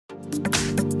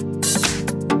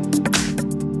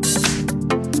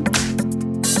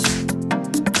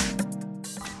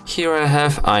Here I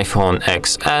have iPhone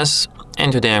XS,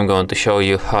 and today I'm going to show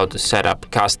you how to set up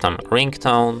custom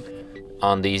ringtone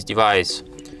on this device.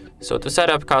 So to set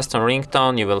up custom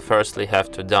ringtone, you will firstly have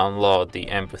to download the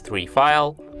MP3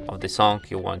 file of the song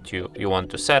you want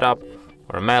to set up,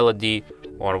 or a melody,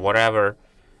 or whatever.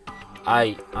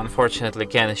 I unfortunately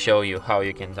can't show you how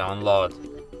you can download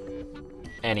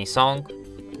any song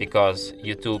because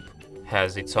YouTube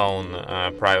has its own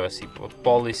privacy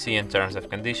policy and terms of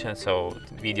conditions, so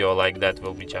video like that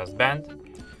will be just banned.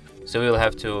 So you'll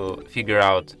have to figure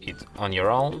out it on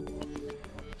your own.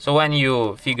 So when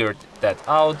you figured that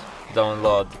out,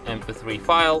 download MP3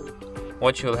 file,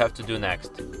 what you will have to do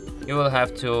next? You will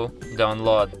have to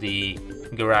download the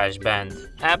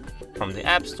GarageBand app from the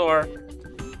App Store,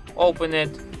 open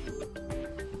it,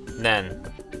 then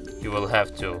you will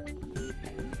have to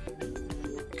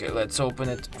let's open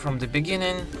it from the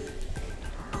beginning.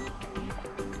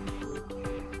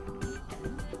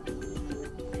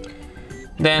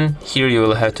 Then here you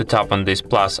will have to tap on this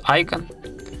plus icon,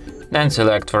 then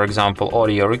select, for example,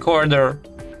 audio recorder,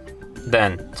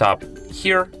 then tap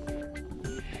here,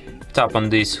 tap on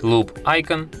this loop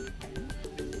icon,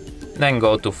 then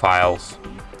go to files,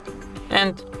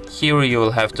 and here you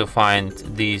will have to find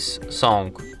this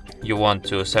song you want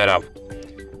to set up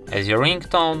as your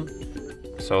ringtone.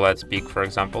 So let's pick, for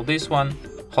example, this one,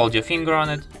 hold your finger on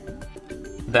it,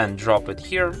 then drop it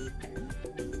here,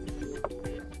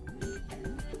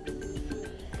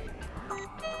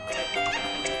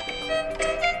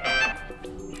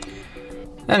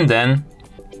 and then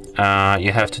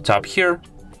you have to tap here,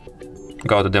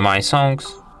 go to the My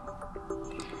Songs,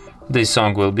 this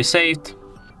song will be saved,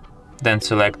 then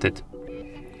select it,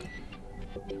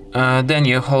 then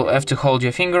you have to hold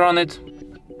your finger on it,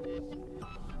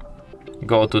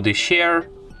 go to the share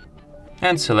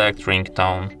and select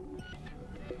ringtone.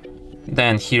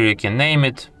 Then here you can name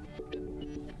it,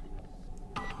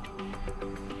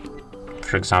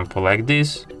 for example like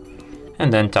this,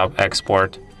 and then tap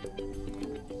export.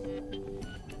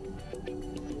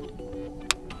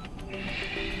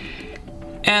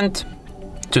 And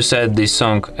to set this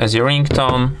song as your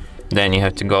ringtone, then you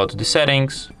have to go to the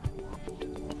settings,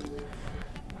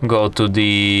 go to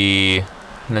the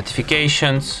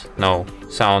notifications, no,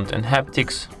 sound and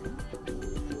haptics,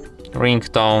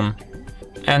 ringtone,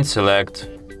 and select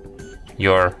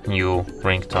your new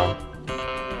ringtone.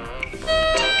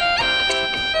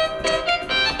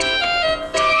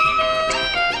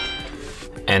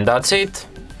 And that's it.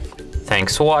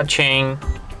 Thanks for watching.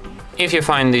 If you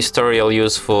find this tutorial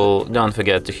useful, don't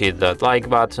forget to hit that like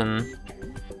button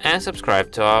and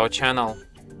subscribe to our channel.